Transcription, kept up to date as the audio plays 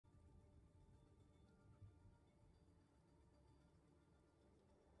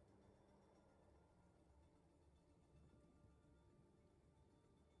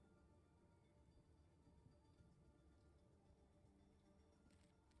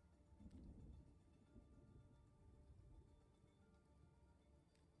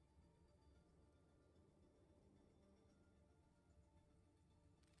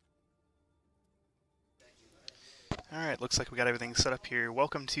Alright, looks like we got everything set up here.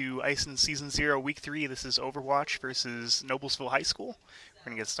 Welcome to IHSEN Season 0, Week 3. This is Overwatch versus Noblesville High School. We're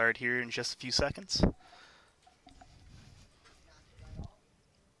going to get started here in just a few seconds.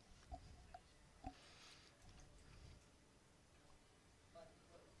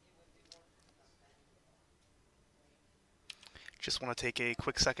 Just want to take a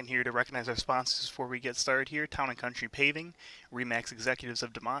quick second here to recognize our sponsors before we get started here. Town & Country Paving, Remax Executives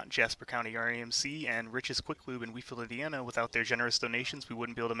of DeMont, Jasper County RAMC, and Rich's Quick Lube in Wheatfield, Indiana. Without their generous donations, we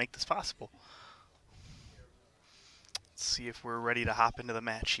wouldn't be able to make this possible. Let's see if we're ready to hop into the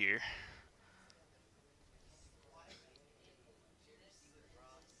match here.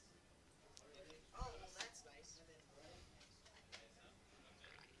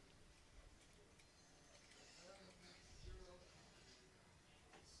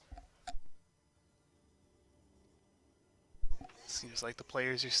 Seems like the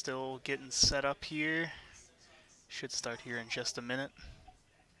players are still getting set up here. Should start here in just a minute.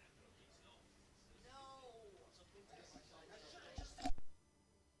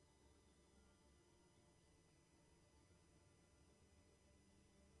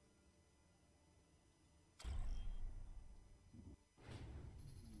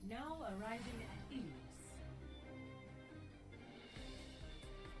 Now arriving at Ease.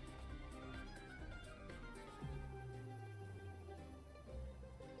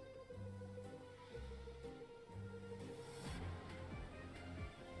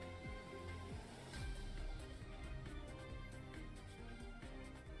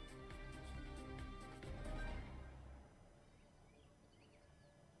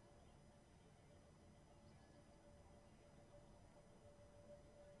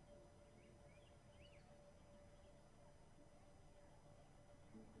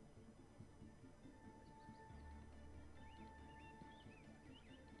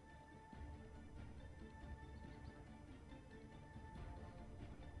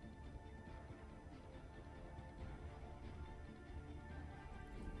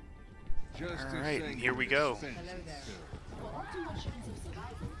 Alright, and here we go. Hello there. For optimal chance of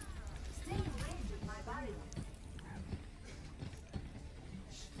survival, stay in range of my barrier.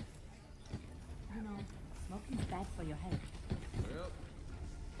 You know, smoking's bad for your health. Well,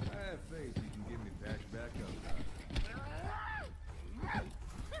 I have faith you can get me patched back up.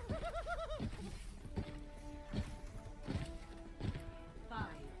 5,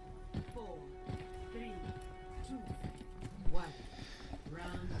 4, 3, 2, 1.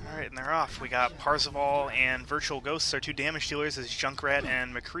 Alright, and they're off. We got Parzival and Virtual Ghosts, our two damage dealers, as Junkrat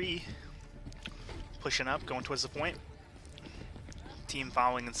and McCree pushing up, going towards the point. Team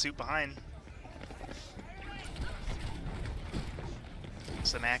following in suit behind.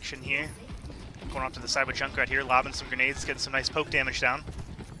 Some action here. Going off to the side with Junkrat here, lobbing some grenades, getting some nice poke damage down.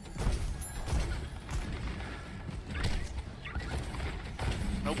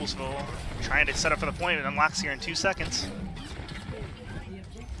 Noblesville trying to set up for the point, it unlocks here in 2 seconds.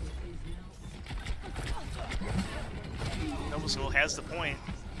 Noblesville has the point.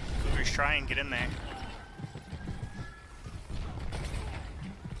 Cougars try and get in there.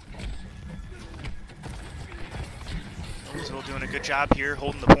 Noblesville doing a good job here,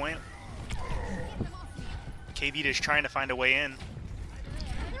 holding the point. KVHS trying to find a way in.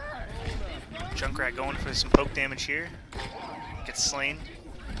 Junkrat going for some poke damage here. Gets slain.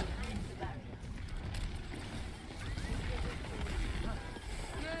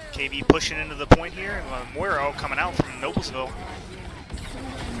 KV pushing into the point here. Moiro coming out from Noblesville.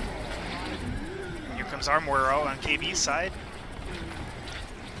 Here comes our Moiro on KV's side.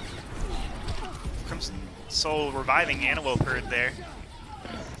 Crimson Soul reviving Antelope Herd there.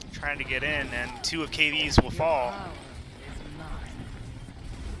 Trying to get in, and 2 of KV's will fall.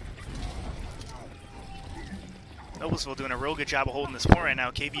 Noblesville doing a real good job of holding this point right now.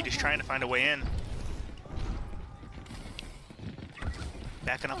 KV just trying to find a way in.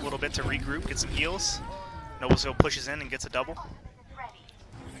 Backing up a little bit to regroup, get some heals. Noblesville pushes in and gets a double.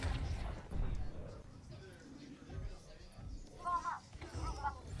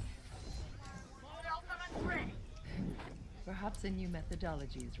 Perhaps a new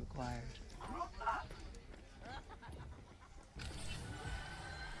methodology is required.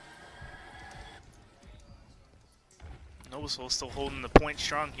 Noblesville still holding the point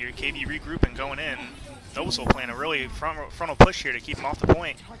strong here. KV regrouping, going in. Noblesville playing a really frontal push here to keep him off the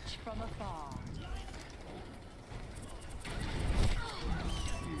point. Touch from afar.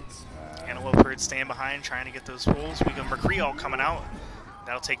 Antelope Herd staying behind, trying to get those pulls. We got McCree all coming out.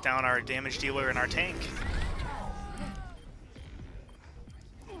 That'll take down our damage dealer and our tank.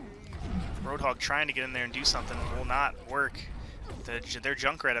 Roadhog trying to get in there and do something. Will not work. Their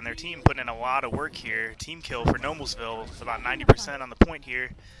Junkrat and their team putting in a lot of work here. Team kill for Noblesville. It's about 90% on the point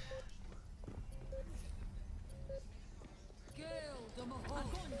here.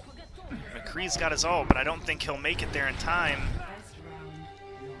 McCree's got his ult, but I don't think he'll make it there in time.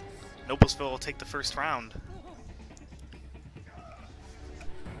 Noblesville will take the first round.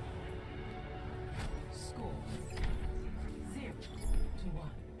 Score 0-1.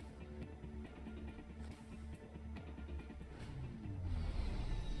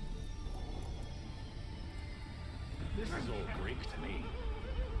 This is all Greek to me.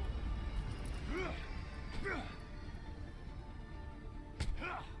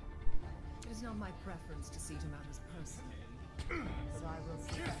 It is not my preference to see to matters personally, so I will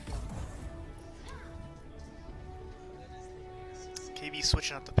step down. KB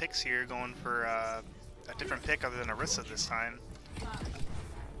switching up the picks here, going for a different pick other than Arissa this time. 5,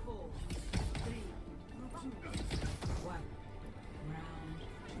 4, 3, 2, 1. Round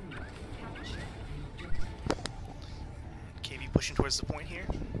 2. Capture. KB pushing towards the point here.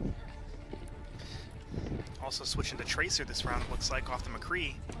 Also switching to Tracer this round, it looks like, off the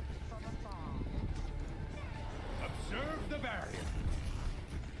McCree. Observe the barrier.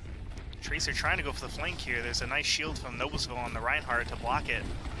 Tracer trying to go for the flank here. There's a nice shield from Noblesville on the Reinhardt to block it.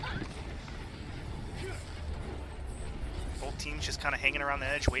 Both teams just kind of hanging around the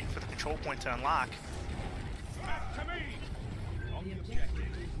edge, waiting for the control point to unlock. To me.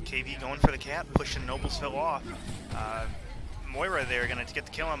 KV going for the cap, pushing Noblesville off. Moira there going to get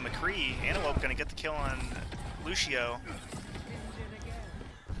the kill on McCree. Antelope going to get the kill on Lucio.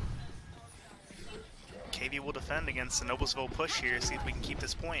 KV will defend against the Noblesville push here, see if we can keep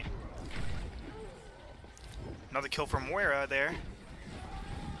this point. Another kill from Moira there.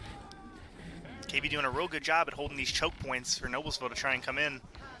 KB doing a real good job at holding these choke points for Noblesville to try and come in.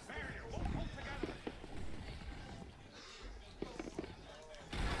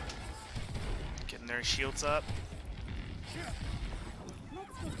 Getting their shields up. Let's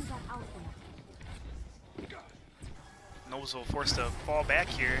get to that outfit. Noblesville forced to fall back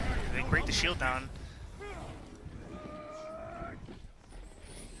here. They break the shield down.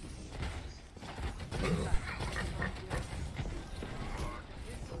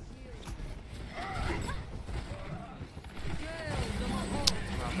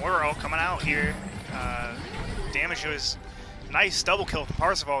 Moira coming out here. Damage was nice double kill from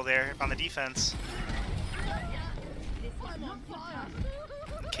Parzival there on the defense.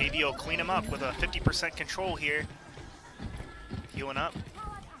 KV will clean him up with a 50% control here. Healing up.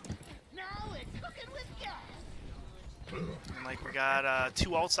 And like we got 2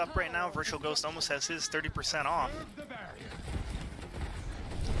 ults up right now. Virtual Ghost almost has his 30% off.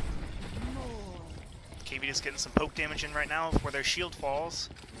 KB just getting some poke damage in right now before their shield falls.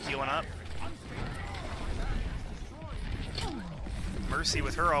 Healing up. Mercy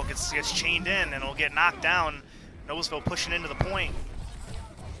with her ult gets chained in and will get knocked down. Noblesville pushing into the point.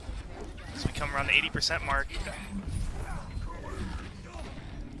 As we come around the 80% mark.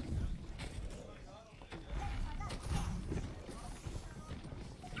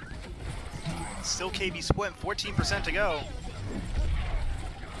 Still KB split, 14% to go.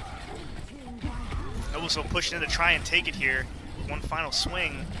 Noblesville pushing in to try and take it here. One final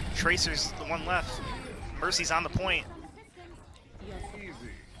swing. Tracer's the one left. Mercy's on the point.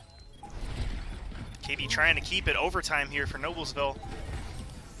 KB trying to keep it. Overtime here for Noblesville.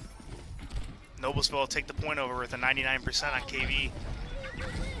 Noblesville will take the point over with a 99% on KV.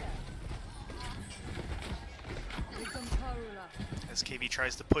 As KV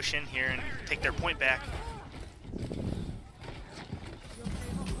tries to push in here and take their point back.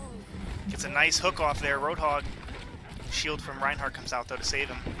 Gets a nice hook off there, Roadhog. Shield from Reinhardt comes out though to save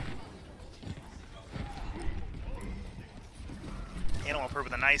him. Antelope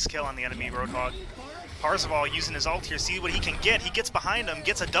with a nice kill on the enemy Roadhog. Parzival using his ult here, see what he can get. He gets behind him,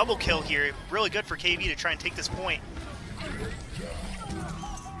 gets a double kill here. Really good for KV to try and take this point.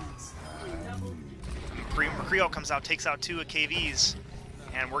 McCree comes out, takes out 2 of KV's,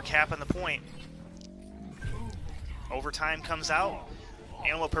 and we're capping the point. Overtime comes out.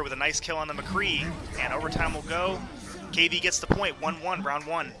 Antelope with a nice kill on the McCree, and overtime will go. KV gets the point, 1-1, round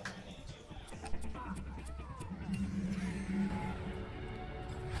 1.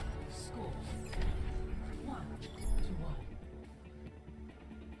 Score 1-1.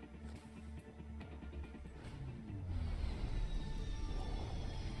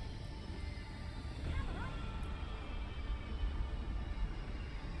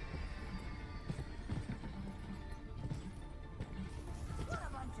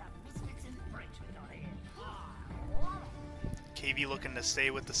 KV looking to stay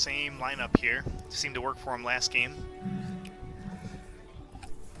with the same lineup here. Seemed to work for him last game.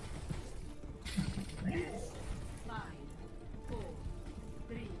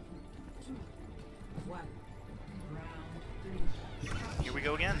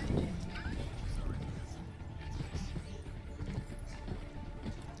 go again.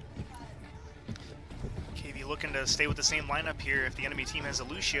 KV looking to stay with the same lineup here. If the enemy team has a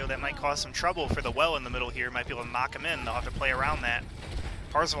Lucio, that might cause some trouble for the well in the middle here. Might be able to knock him in. They'll have to play around that.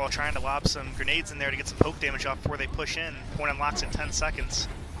 Parzival trying to lob some grenades in there to get some poke damage off before they push in. Point unlocks in 10 seconds.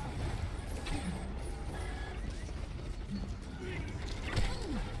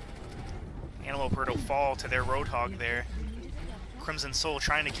 Antelope Herd will fall to their Roadhog there. Crimson Soul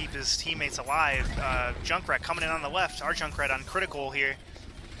trying to keep his teammates alive. Junkrat coming in on the left. Our Junkrat on critical here.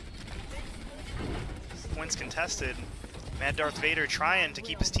 Points contested. Mad Darth Vader trying to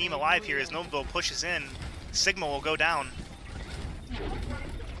keep his team alive here as Noblesville pushes in. Sigma will go down.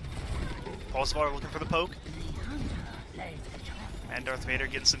 Pulsar looking for the poke. Mad Darth Vader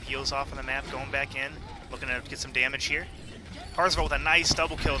getting some heals off on the map, going back in. Looking to get some damage here. Parzival with a nice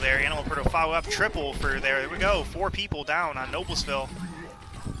double kill there. Animal Herd will follow up, triple for there. There we go. 4 people down on Noblesville.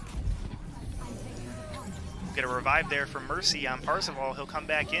 Get a revive there from Mercy on Parzival. He'll come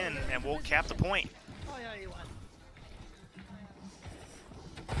back in and we'll cap the point.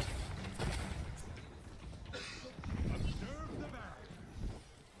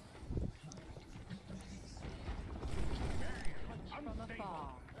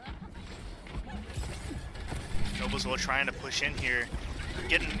 Noblesville trying to push in here.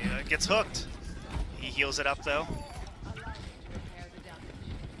 Gets hooked. He heals it up though.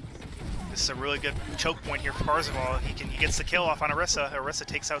 This is a really good choke point here for Parzival. He gets the kill off on Orisa. Orisa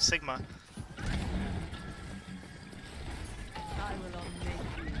takes out Sigma.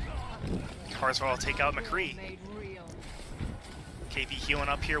 Parzival will take out McCree. KV healing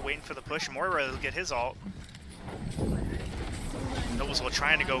up here, waiting for the push. Moira will get his ult. Noblesville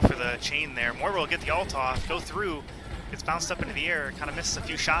trying to go for the chain there. Moira will get the ult off, go through, gets bounced up into the air, kind of misses a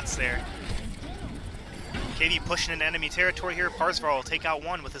few shots there. KV pushing into enemy territory here. Parzival will take out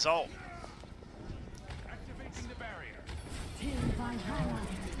one with his ult.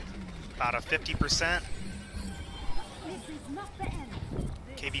 About a 50%.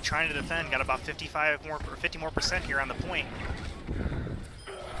 KV trying to defend, got about 55 more, or 50 more percent here on the point.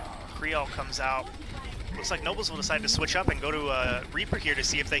 Creole comes out. Looks like Noblesville decided to switch up and go to Reaper here to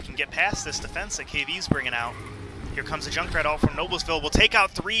see if they can get past this defense that KV's bringing out. Here comes the Junkrat ult from Noblesville. Will take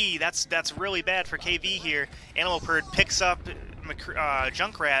out 3. That's really bad for KV here. Animal Herd picks up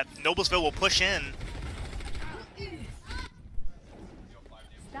Junkrat. Noblesville will push in.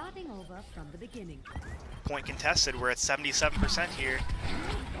 Starting over from the beginning. Point contested. We're at 77% here.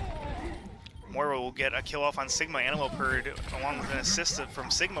 Moira will get a kill off on Sigma. Animal Herd, along with an assist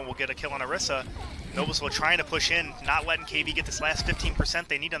from Sigma, will get a kill on Orisa. Noblesville trying to push in, not letting KV get this last 15%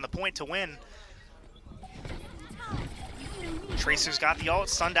 they need on the point to win. Tracer's got the ult,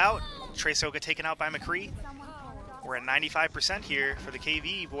 stunned out. Tracer will get taken out by McCree. We're at 95% here for the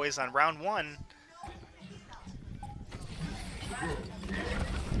KV boys on round 1.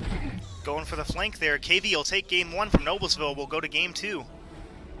 Going for the flank there. KV will take game 1 from Noblesville. We'll go to game 2.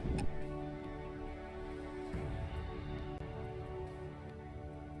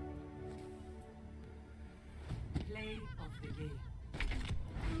 Play of the game.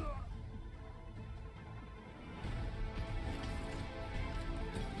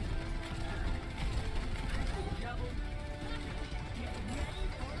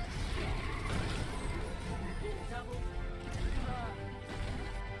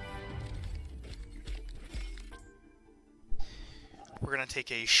 We're going to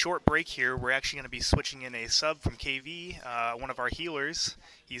take a short break here. We're actually going to be switching in a sub from KV, one of our healers.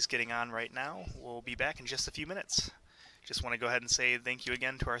 He's getting on right now. We'll be back in just a few minutes. Just want to go ahead and say thank you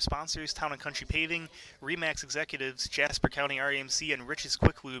again to our sponsors, Town & Country Paving, Remax Executives, Jasper County REMC, and Rich's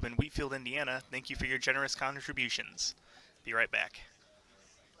Quick Lube in Wheatfield, Indiana. Thank you for your generous contributions. Be right back.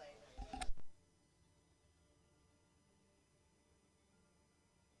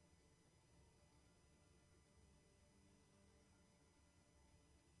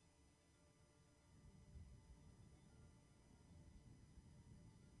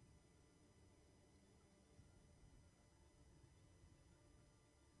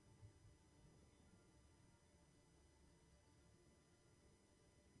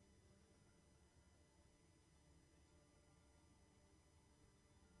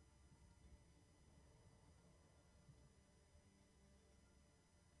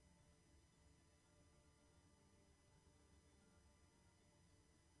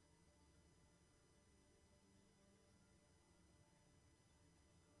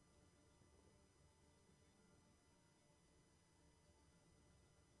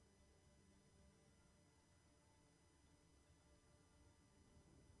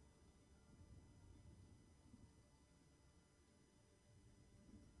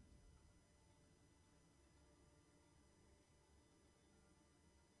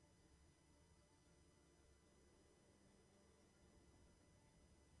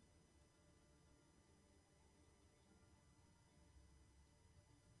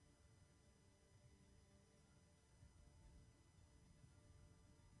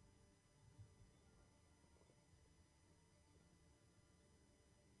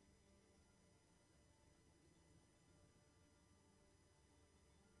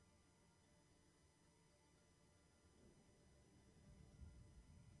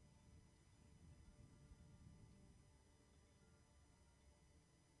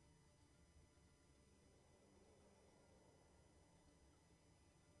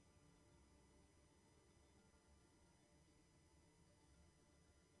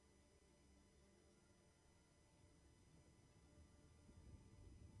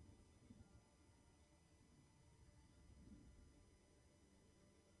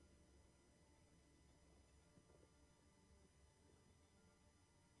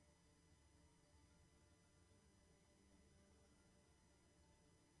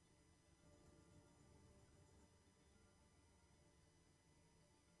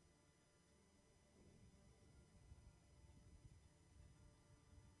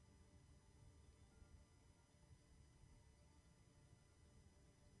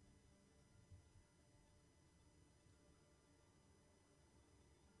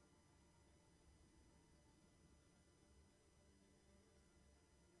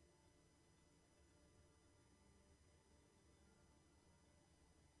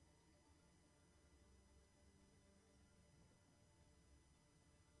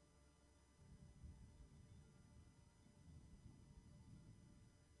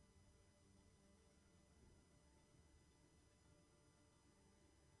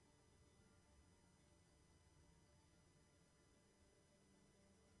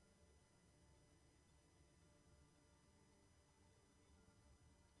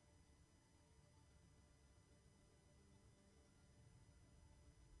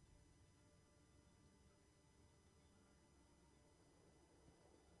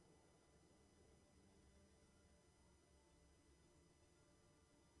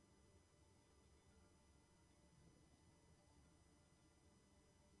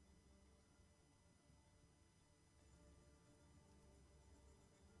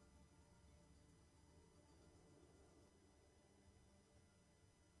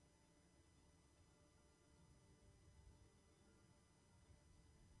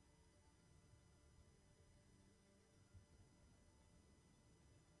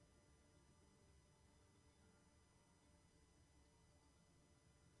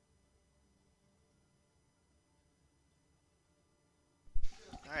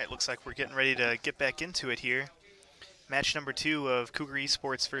 Alright, looks like we're getting ready to get back into it here. Match number 2 of Kougar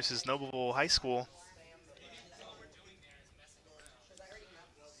Esports versus Noblesville High School.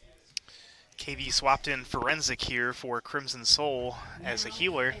 KV swapped in Forensic here for Crimson Soul as a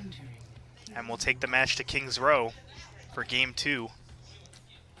healer, and we'll take the match to Kings Row for Game 2.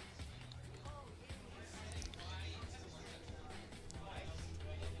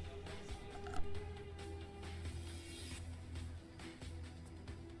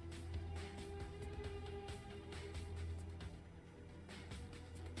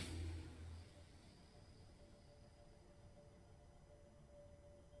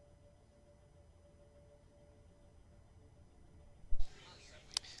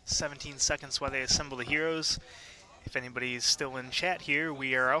 "17 seconds while they assemble the heroes." If anybody's still in chat here,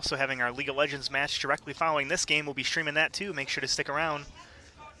 we are also having our League of Legends match directly following this game. We'll be streaming that too. Make sure to stick around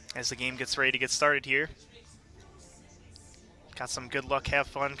as the game gets ready to get started here. Got some good luck, have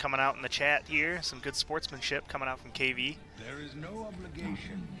fun coming out in the chat here. Some good sportsmanship coming out from KV. There is no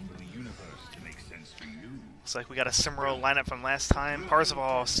obligation for the universe to make sense to you. Looks like we got a similar lineup from last time.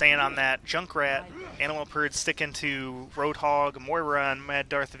 Parzival staying on that Junkrat. Animal Purd sticking to Roadhog. Moira on Mad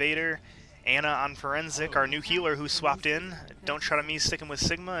Darth Vader. Anna on Forensic, our new healer who swapped in. Don't Shut at Me sticking with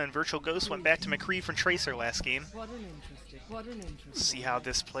Sigma. And Virtual Ghost went back to McCree from Tracer last game. See how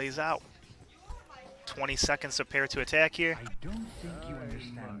this plays out. 20 seconds to prepare to attack here. I don't think you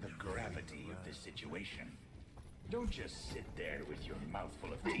understand the gravity of this situation. Don't just sit there with your mouth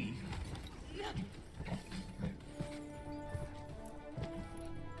full of teeth.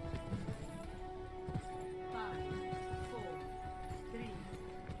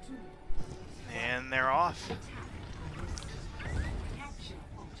 And they're off.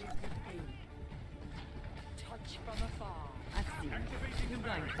 Touch from afar. I see. You're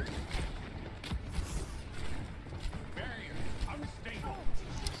going to.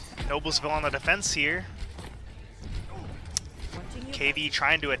 Noblesville on the defense here. KV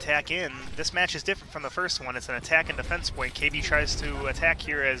trying to attack in. This match is different from the first one. It's an attack and defense point. KV tries to attack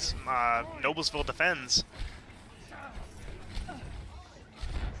here as Noblesville defends.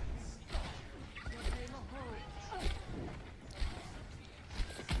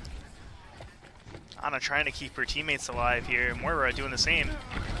 Anna trying to keep her teammates alive here. Moira doing the same.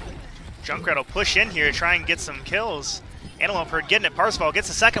 Junkrat will push in here to try and get some kills. Animal Purd getting it. Parzival gets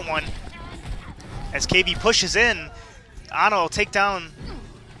the second one. As KV pushes in, Anna will take down.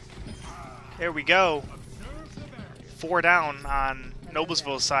 There we go. 4 down on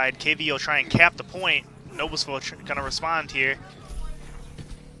Noblesville's side. KV will try and cap the point. Noblesville going to respond here.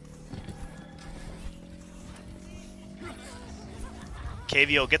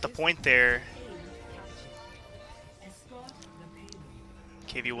 KV will get the point there.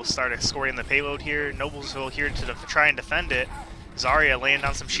 KV will start escorting the payload here. Noblesville here to try and defend it. Zarya laying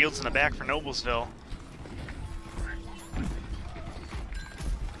down some shields in the back for Noblesville.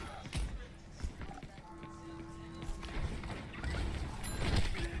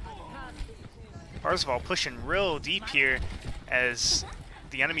 Parzival pushing real deep here as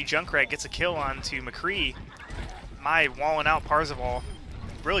the enemy Junkrat gets a kill onto McCree. Mai walling out Parzival.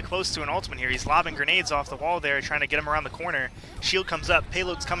 Really close to an ultimate here. He's lobbing grenades off the wall there, trying to get him around the corner. Shield comes up.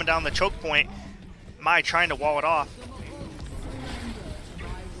 Payload's coming down the choke point. Mai trying to wall it off.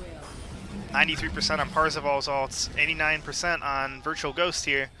 93% on Parzival's ults, 89% on Virtual Ghost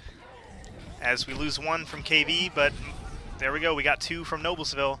here. As we lose 1 from KV, but there we go. We got 2 from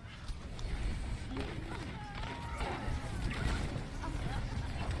Noblesville.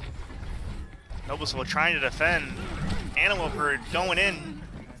 Noblesville trying to defend. Animal Purd going in,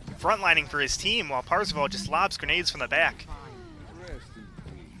 frontlining for his team, while Parzival just lobs grenades from the back.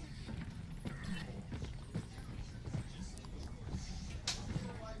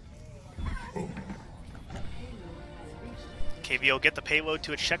 KV will get the payload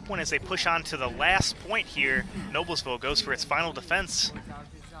to its checkpoint as they push on to the last point here. Noblesville goes for its final defense.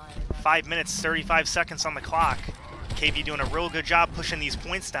 5 minutes, 35 seconds on the clock. KV doing a real good job pushing these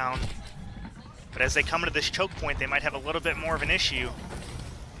points down. But as they come into this choke point, they might have a little bit more of an issue.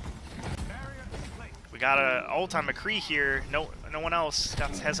 We got an ult on McCree here. No one else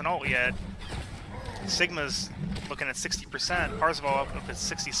has an ult yet. Sigma's looking at 60%. Parzival up at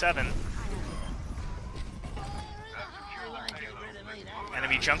 67.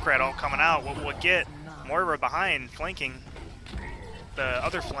 Enemy Junkrat all coming out. What will get Moira behind, flanking the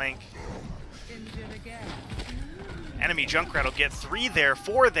other flank. Enemy Junkrat will get 3 there,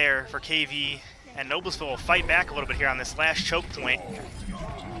 4 there for KV. And Noblesville will fight back a little bit here on this last choke point.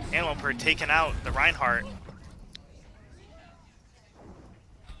 Animal Purd taking out the Reinhardt.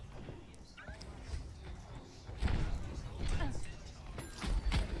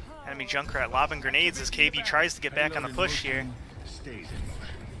 Enemy Junkrat lobbing grenades as KV tries to get back on the push here.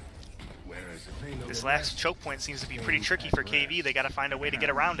 This last choke point seems to be pretty tricky for KV. They got to find a way to get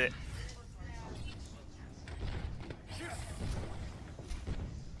around it.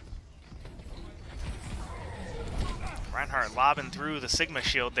 Reinhardt lobbing through the Sigma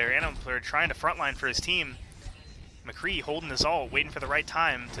shield there. Animal trying to frontline for his team. McCree holding his ult, waiting for the right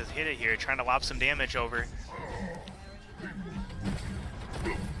time to hit it here, trying to lob some damage over.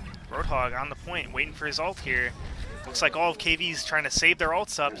 Roadhog on the point, waiting for his ult here. Looks like all of KV's trying to save their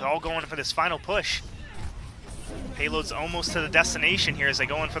ults up. They're all going for this final push. Payload's almost to the destination here as they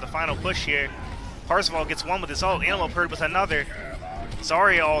go in for the final push here. Parzival gets one with his ult, Animal Bird with another.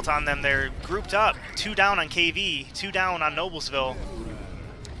 Zarya ult on them. They're grouped up. 2 down on KV, 2 down on Noblesville.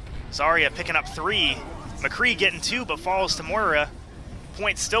 Zarya picking up 3. McCree getting 2 but falls to Moira.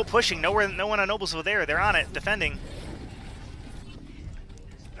 Point still pushing. No one on Noblesville there. They're on it, defending.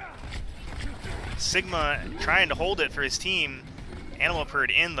 Sigma trying to hold it for his team. Animal Bird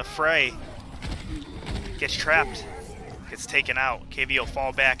in the fray. Gets trapped. Gets taken out. KV will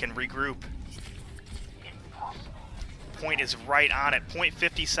fall back and regroup. Point is right on it. Point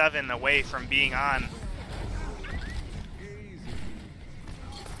 57 away from being on.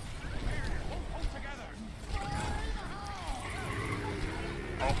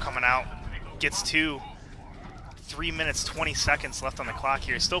 Oh, coming out. Gets 2. 3 minutes, 20 seconds left on the clock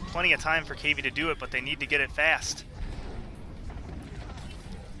here. Still plenty of time for KV to do it, but they need to get it fast.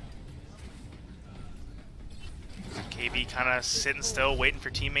 KV kind of sitting still, waiting for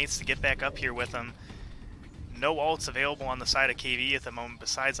teammates to get back up here with them. No ults available on the side of KV at the moment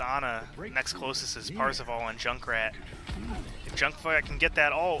besides Ana. Next closest is Parzival and Junkrat. If Junkrat can get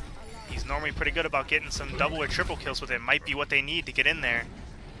that ult, he's normally pretty good about getting some double or triple kills with it. Might be what they need to get in there.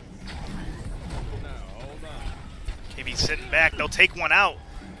 KV sitting back. They'll take one out.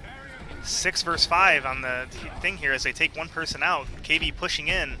 6 versus 5 on the thing here as they take one person out. KV pushing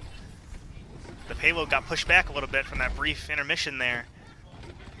in. The payload got pushed back a little bit from that brief intermission there.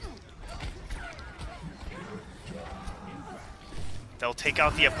 They'll take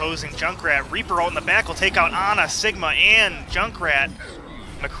out the opposing Junkrat. Reaper ult in the back will take out Ana, Sigma, and Junkrat.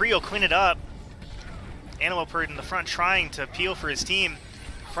 McCree will clean it up. Animal Bird in the front trying to peel for his team.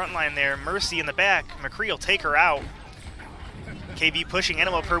 Frontline there. Mercy in the back. McCree will take her out. KV pushing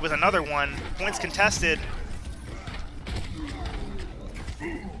Animal Bird with another one. Points contested.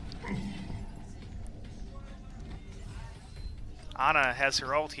 Ana has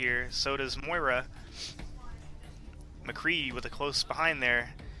her ult here. So does Moira. McCree with a close behind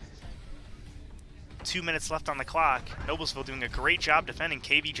there. 2 minutes left on the clock. Noblesville doing a great job defending.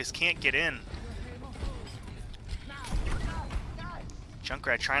 KV just can't get in.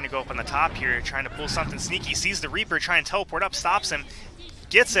 Junkrat trying to go up on the top here, trying to pull something sneaky. Sees the Reaper, trying to teleport up, stops him,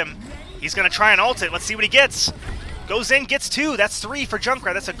 gets him. He's going to try and ult it. Let's see what he gets. Goes in, gets 2. That's 3 for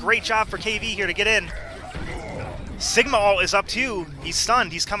Junkrat. That's a great job for KV here to get in. Sigma ult is up too. He's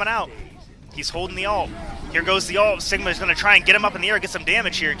stunned. He's coming out. He's holding the ult. Here goes the ult. Sigma is going to try and get him up in the air, get some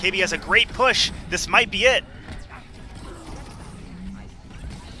damage here. KV has a great push. This might be it.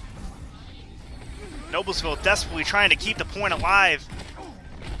 Noblesville desperately trying to keep the point alive.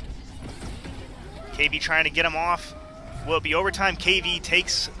 KV trying to get him off. Will it be overtime? KV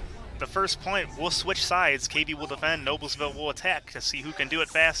takes the first point. We'll switch sides. KV will defend. Noblesville will attack to see who can do it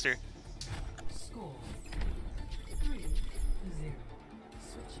faster. Score 3-0.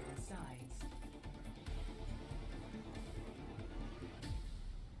 Switching sides.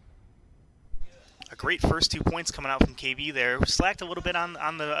 A great first 2 points coming out from KV there. Slacked a little bit on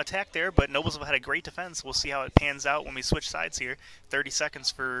the attack there, but Noblesville had a great defense. We'll see how it pans out when we switch sides here. 30 seconds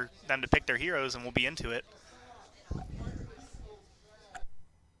for them to pick their heroes, and we'll be into it.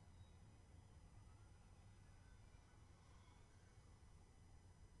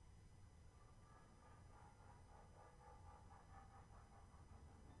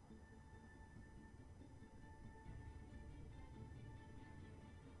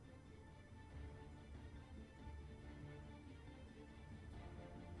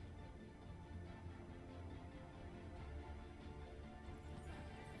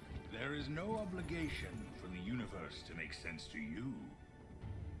 There is no obligation for the universe to make sense to you.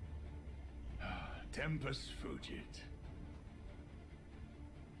 Tempus fugit.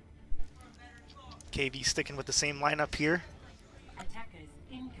 KV sticking with the same lineup here. Attackers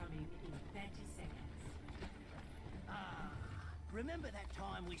incoming in 30 seconds. Remember that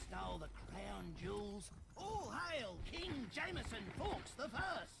time we stole the crown jewels? All hail King Jameson Fawkes the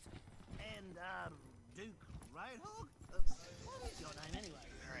First! And, Duke Roadhog? What is your name anyway?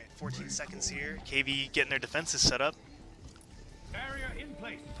 All right, 14 seconds here. KV getting their defenses set up. Barrier in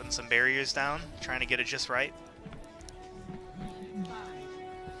place. Putting some barriers down, trying to get it just right.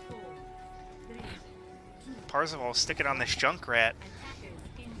 Parzival sticking on this Junkrat.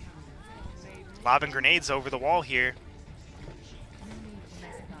 Lobbing grenades over the wall here.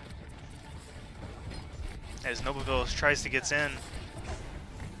 As Noblesville tries to get in.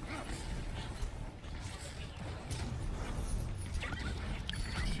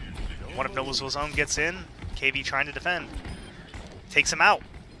 One of Noblesville's own gets in. KV trying to defend. Takes him out.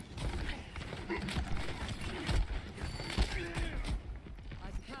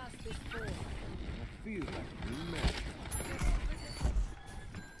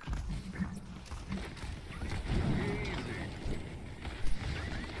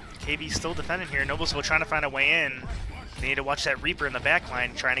 KV still defending here. Noblesville trying to find a way in. They need to watch that Reaper in the back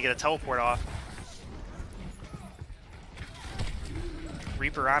line trying to get a teleport off.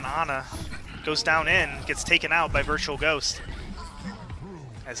 Reaper on Ana. Goes down in. Gets taken out by Virtual Ghost.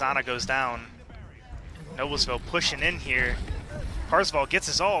 As Ana goes down. Noblesville pushing in here. Parzival gets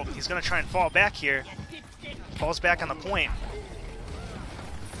his ult. He's going to try and fall back here. Falls back on the point.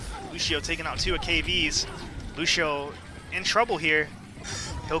 Lucio taking out 2 of KV's. Lucio in trouble here.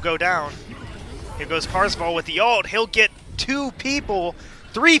 He'll go down. Here goes Parzival with the ult. He'll get 2 people,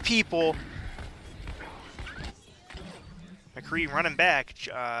 3 people. McCree running back.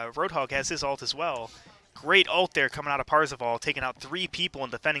 Roadhog has his ult as well. Great ult there coming out of Parzival, taking out 3 people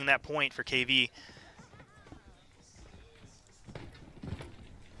and defending that point for KV.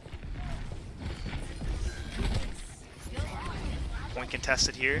 Point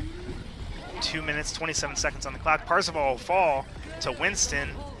contested here. 2 minutes, 27 seconds on the clock. Parzival will fall to Winston.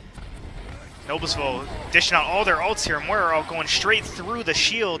 Noblesville dishing out all their ults here. Moira all going straight through the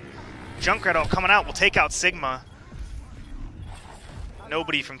shield. Junkrat all coming out will take out Sigma.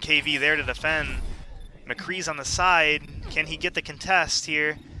 Nobody from KV there to defend. McCree's on the side. Can he get the contest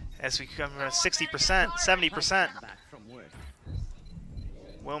here as we come to 60%, 70%?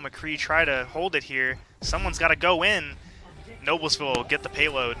 Will McCree try to hold it here? Someone's got to go in. Noblesville will get the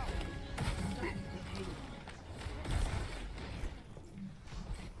payload.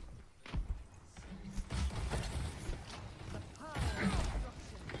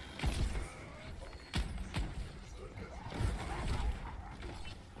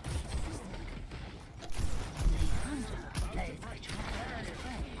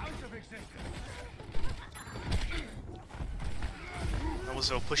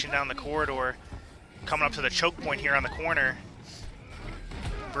 Noblesville pushing down the corridor, coming up to the choke point here on the corner.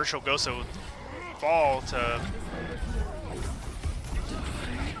 Virtual Ghost will fall to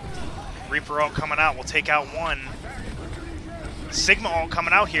Reaper ult coming out. Will take out 1. Sigma ult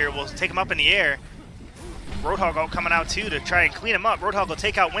coming out here. Will take him up in the air. Roadhog ult coming out too to try and clean him up. Roadhog will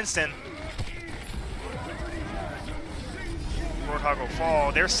take out Winston. Roadhog will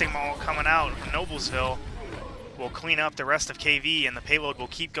fall. There's Sigma ult coming out from Noblesville. Will clean up the rest of KV and the payload will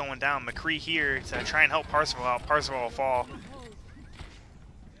keep going down. McCree here to try and help Parzival out. Parzival will fall.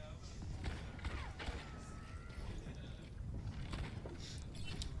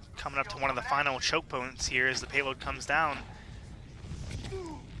 Coming up to one of the final choke points here as the payload comes down.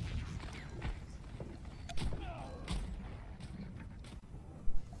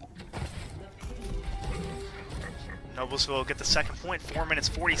 Noblesville will get the second point. 4 minutes,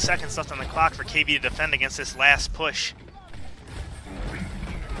 40 seconds left on the clock for KV to defend against this last push.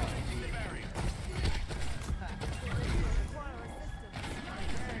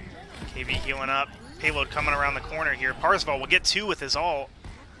 KV healing up. Payload coming around the corner here. Parzival will get 2 with his ult.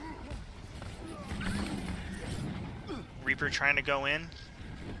 Reaper trying to go in.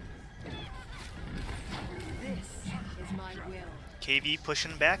 KV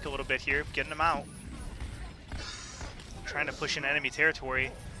pushing back a little bit here, getting him out. Trying to push in enemy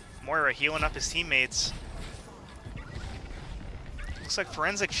territory. Moira healing up his teammates. Looks like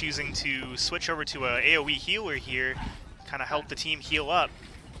Forensic choosing to switch over to a AoE healer here. Kind of help the team heal up.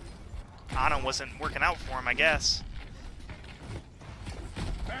 Ana wasn't working out for him, I guess.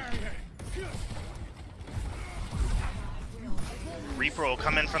 Reaper will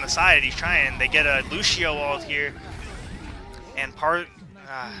come in from the side. He's trying. They get a Lucio ult here. And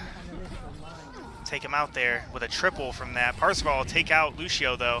take him out there with a triple from that. Parzival will take out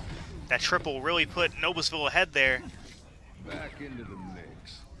Lucio, though. That triple really put Noblesville ahead there. Back into the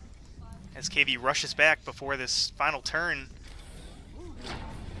mix. As KV rushes back before this final turn.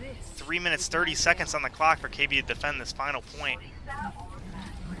 3 minutes, 30 seconds on the clock for KV to defend this final point.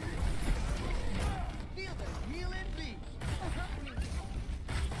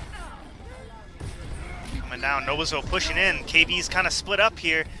 Coming down, Noblesville pushing in. KV's kind of split up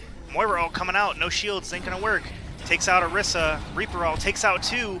here. Moira ult coming out, no shields, ain't gonna work. takes out Orisa. Reaper ult takes out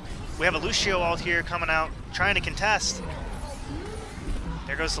 2. We have a Lucio ult here coming out, trying to contest.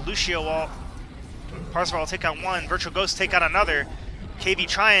 There goes the Lucio ult. Parzival will take out 1. Virtual Ghost take out another. KV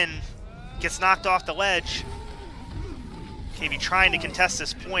trying, gets knocked off the ledge. KV trying to contest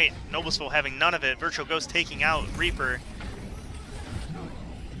this point. Noblesville having none of it. Virtual Ghost taking out Reaper.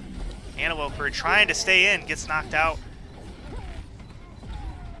 Anteloper trying to stay in, gets knocked out.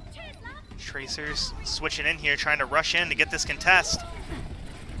 Tracers switching in here, trying to rush in to get this contest.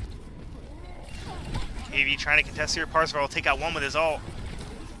 KV trying to contest here. Parzival will take out 1 with his ult.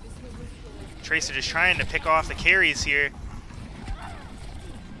 Tracer just trying to pick off the carries here.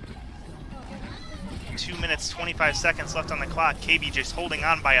 2 minutes, 25 seconds left on the clock. KV just holding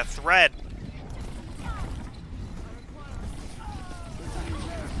on by a thread.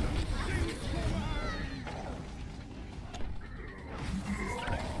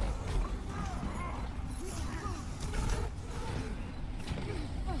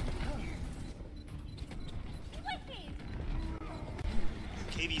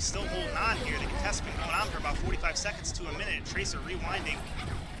 KV's still holding on here. The contest's been going on for about 45 seconds to a minute. Tracer rewinding.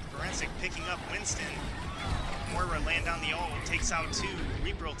 Forensic picking up Winston. Moira laying down the ult, takes out 2.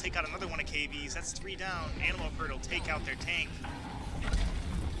 Reaper will take out another one of KV's. That's 3 down. Animal Herd will take out their tank.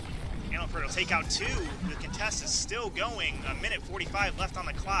 Animal Herd will take out 2. The contest is still going. 1 minute 45 left on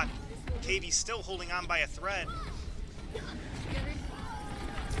the clock. KV still holding on by a thread.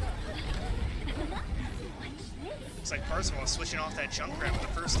 Looks like Parzival is switching off that Junkrat for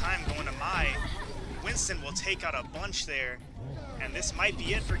the first time, going to Mai. Winston will take out a bunch there. And this might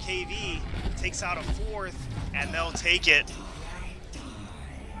be it for KV. Takes out a 4th, and they'll take it.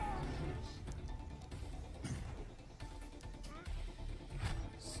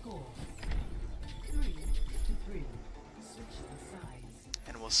 Score 3-3. Switching sides.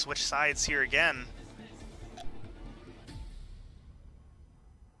 And we'll switch sides here again.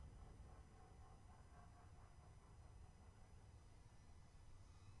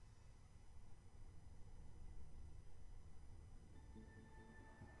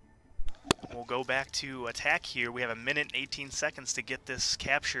 We'll go back to attack here. We have 1 minute and 18 seconds to get this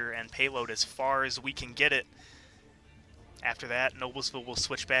capture and payload as far as we can get it. After that, Noblesville will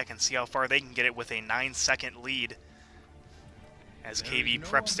switch back and see how far they can get it with a 9-second lead. As KV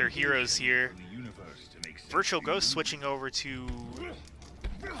preps their heroes here. Virtual Ghost switching over to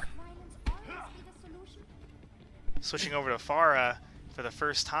Farah for the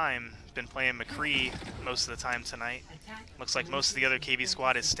first time. Been playing McCree most of the time tonight. Looks like most of the other KV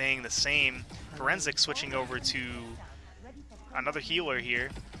squad is staying the same. Forensic switching over to another healer here.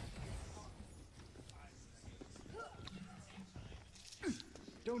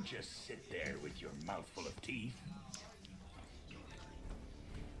 Don't just sit there with your mouth full of teeth.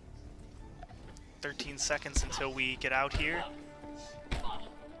 13 seconds until we get out here. 5,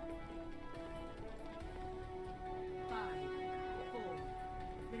 4,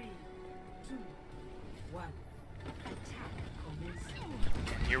 3, 2, 1. Attack commencing.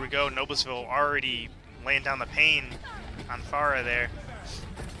 And here we go. Noblesville already laying down the pain on Farah there.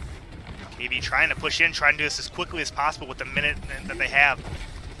 KV trying to push in, trying to do this as quickly as possible with the minute that they have.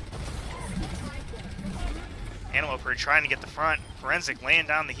 Anteloper trying to get the front. Forensic laying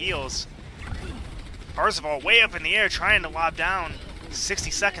down the heels. Parzival way up in the air trying to lob down.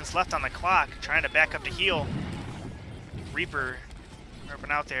 60 seconds left on the clock. Trying to back up to heal. Reaper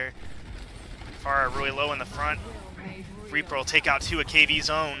out there. Farah really low in the front. Reaper will take out 2 of KV's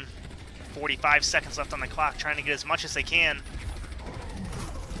own. 45 seconds left on the clock. Trying to get as much as they can.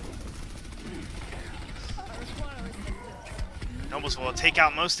 Noblesville will take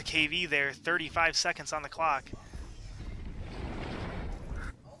out most of KV there. 35 seconds on the clock.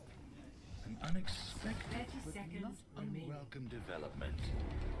 An unexpected 30 but not seconds remaining. unwelcome development.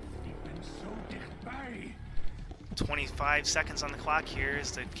 You've been so dicht by. 25 seconds on the clock here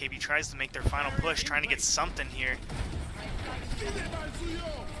as the KV tries to make their final push, trying to get something here.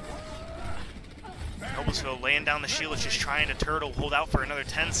 Noblesville laying down the shield, is just trying to turtle, hold out for another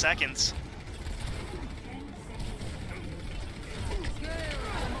 10 seconds.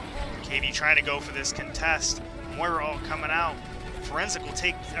 KV trying to go for this contest. Moira all coming out. Forensic will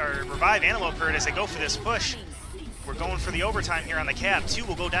take or revive Antelope Herd as they go for this push. We're going for the overtime here on the cap. 2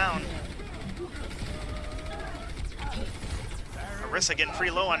 will go down. Orisa getting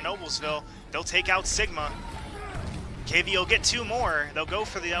pretty low on Noblesville. They'll take out Sigma. KV will get 2 more. They'll go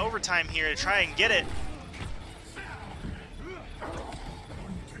for the overtime here to try and get it.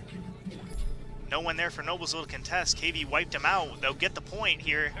 No one there for Noblesville to contest. KV wiped him out. They'll get the point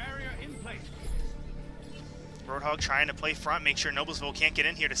here. Roadhog trying to play front, make sure Noblesville can't get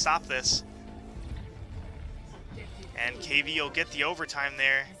in here to stop this. And KV will get the overtime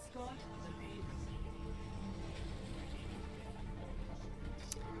there.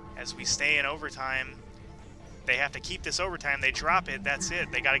 As we stay in overtime, they have to keep this overtime. They drop it, that's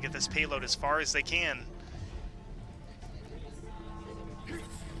it. They got to get this payload as far as they can.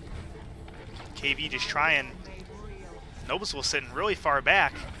 KV just trying. Noblesville sitting really far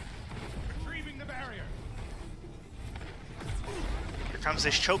back. Here comes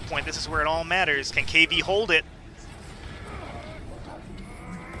this choke point. This is where it all matters. Can KV hold it?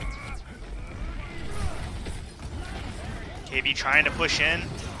 KV trying to push in.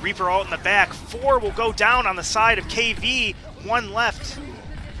 Reaper ult in the back. 4 will go down on the side of KV. 1 left.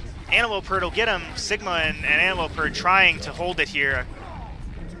 Antelope Herd will get him. Sigma and Antelope Herd trying to hold it here.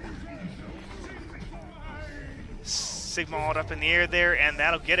 Sigma ult up in the air there, and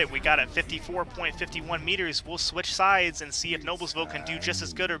that'll get it. We got it 54.51 meters. We'll switch sides and see if Noblesville can do just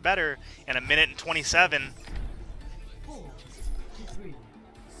as good or better in 1 minute and 27. 4 to 3.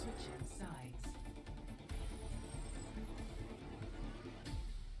 Switching sides.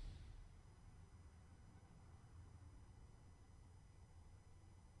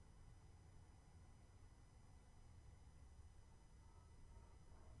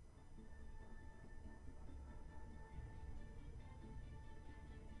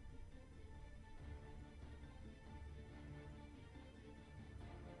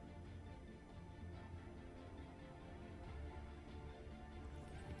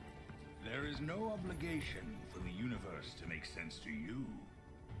 There is no obligation for the universe to make sense to you.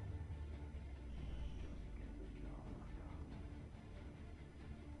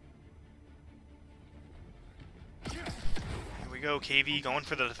 Here we go, KV going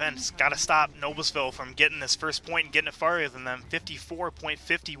for the defense. Got to stop Noblesville from getting this first point and getting it farther than them.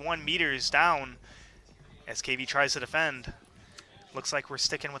 54.51 meters down as KV tries to defend. Looks like we're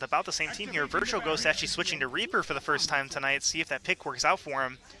sticking with about the same team here. Virtual Ghost actually switching to Reaper for the first time tonight. See if that pick works out for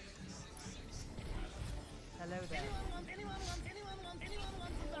him. Hello there. Anyone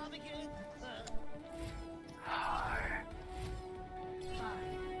want some barbecue? 5,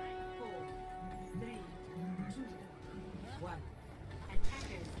 4, 3, 2, 1.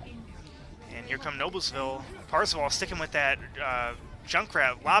 Attackers incoming. And here come Noblesville. Parzival sticking with that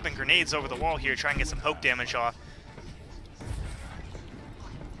Junkrat, lobbing grenades over the wall here, trying to get some poke damage off.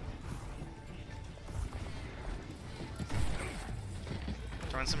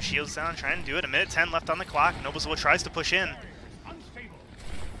 Throwing some shields down, trying to do it. 1 minute 10 left on the clock. Noblesville tries to push in.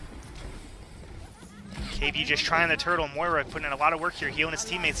 KV just trying the turtle. Moira putting in a lot of work here, healing his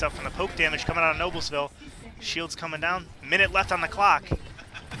teammates up from the poke damage coming out of Noblesville. Shields coming down. 1 minute left on the clock.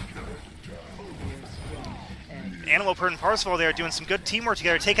 Antelope Herd and Parzival there doing some good teamwork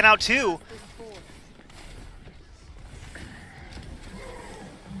together, taking out 2.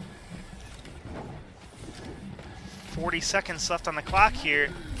 .40 seconds left on the clock here.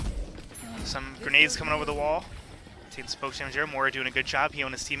 Some grenades coming over the wall. Taking some poke damage there. Moira doing a good job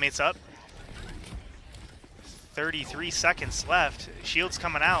healing his teammates up. 33 seconds left. Shields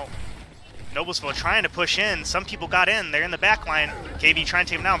coming out. Noblesville trying to push in. Some people got in. They're in the back line. KV trying to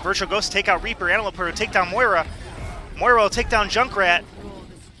take him down. Virtual Ghost take out Reaper. Antelope Herd take down Moira. Moira will take down Junkrat.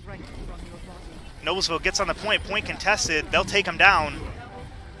 Noblesville gets on the point. Point contested. They'll take him down.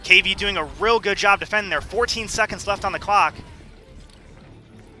 KV doing a real good job defending there. 14 seconds left on the clock.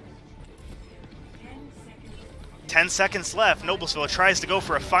 10 seconds left. Noblesville tries to go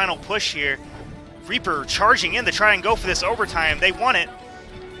for a final push here. Reaper charging in to try and go for this overtime. They want it.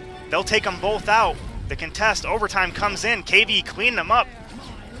 They'll take them both out. The contest, overtime comes in. KV cleaning them up.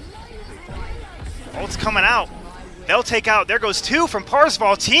 Ult's coming out. They'll take out. There goes 2 from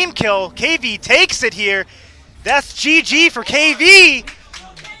Parzival. Team kill. KV takes it here. That's GG for KV.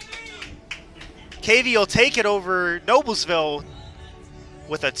 KV will take it over Noblesville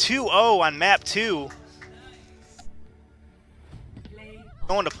with a 2-0 on map 2.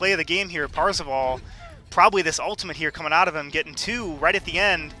 Going to play the game here, Parzival. Probably this ultimate here coming out of him, getting 2 right at the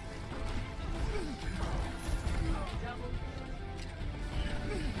end.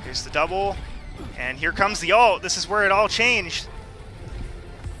 Here's the double, and here comes the ult. This is where it all changed.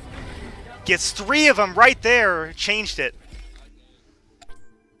 Gets 3 of them right there, changed it.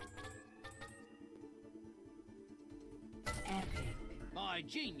 My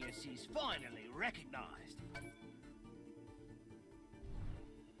genius is finally recognized.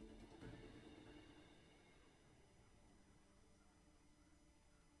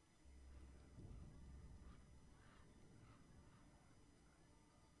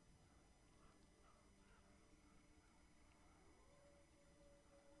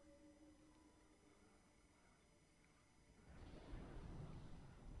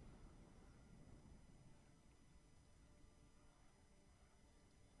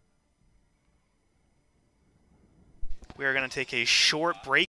 We are going to take a short break.